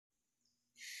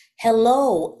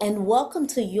Hello, and welcome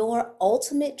to your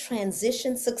Ultimate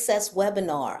Transition Success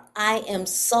webinar. I am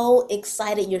so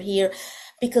excited you're here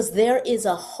because there is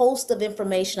a host of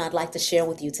information I'd like to share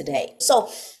with you today.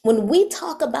 So, when we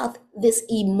talk about this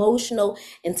emotional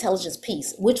intelligence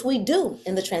piece, which we do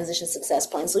in the Transition Success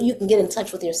Plan, so you can get in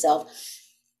touch with yourself,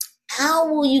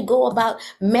 how will you go about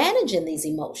managing these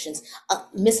emotions?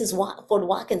 Mrs. Ford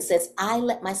Watkins says, I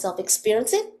let myself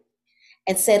experience it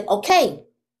and said, okay,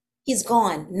 he's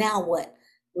gone. Now what?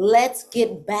 Let's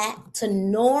get back to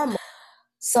normal.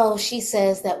 So she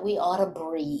says that we ought to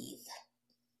breathe.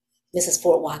 Mrs.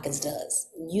 Fort Watkins does.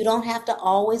 You don't have to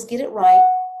always get it right.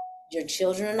 Your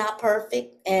children are not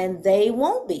perfect, and they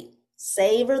won't be.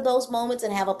 Savor those moments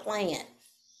and have a plan.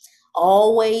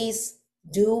 Always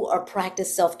do or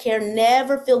practice self-care.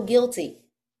 Never feel guilty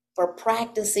for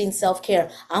practicing self-care.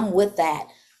 I'm with that.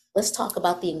 Let's talk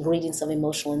about the ingredients of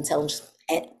emotional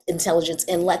intelligence,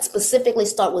 and let's specifically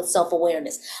start with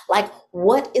self-awareness. Like,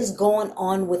 what is going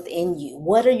on within you?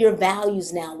 What are your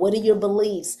values now? What are your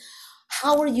beliefs?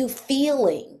 How are you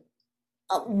feeling?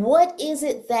 What is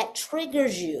it that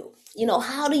triggers you?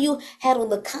 How do you handle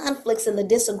the conflicts and the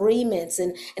disagreements,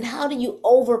 and how do you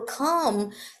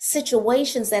overcome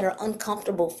situations that are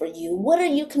uncomfortable for you? What are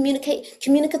your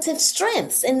communicative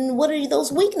strengths, and what are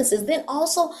those weaknesses? Then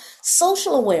also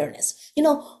social awareness.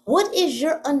 What is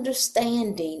your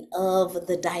understanding of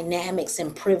the dynamics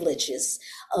and privileges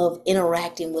of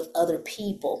interacting with other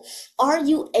people? Are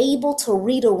you able to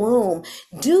read a room?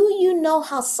 Do you know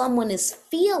how someone is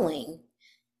feeling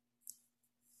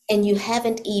and you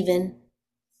haven't even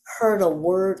heard a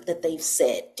word that they've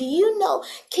said? Do you know?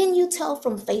 Can you tell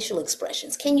from facial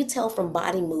expressions? Can you tell from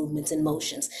body movements and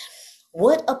motions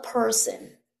what a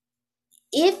person,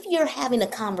 if you're having a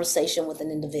conversation with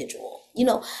an individual,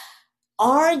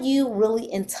 are you really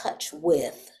in touch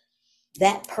with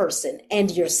that person and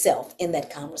yourself in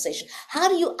that conversation? How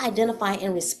do you identify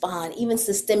and respond, even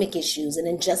systemic issues and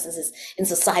injustices in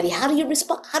society? How do you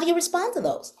respond? How do you respond to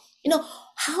those?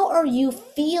 How are you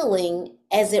feeling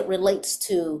as it relates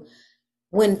to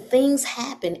when things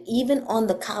happen, even on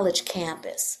the college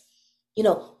campus?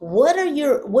 What are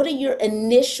your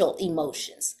initial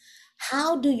emotions?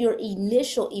 How do your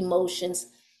initial emotions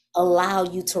allow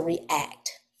you to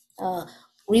react?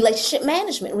 Relationship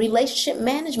management. Relationship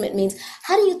management means,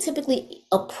 how do you typically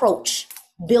approach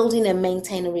building and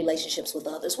maintaining relationships with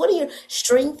others? What are your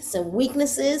strengths and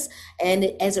weaknesses, and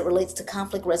as it relates to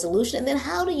conflict resolution? And then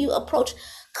how do you approach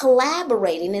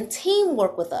collaborating and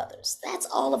teamwork with others? That's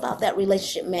all about that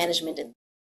relationship management.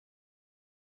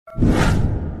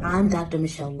 I'm Dr.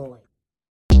 Michelle Lloyd.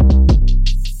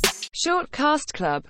 Shortcast Club.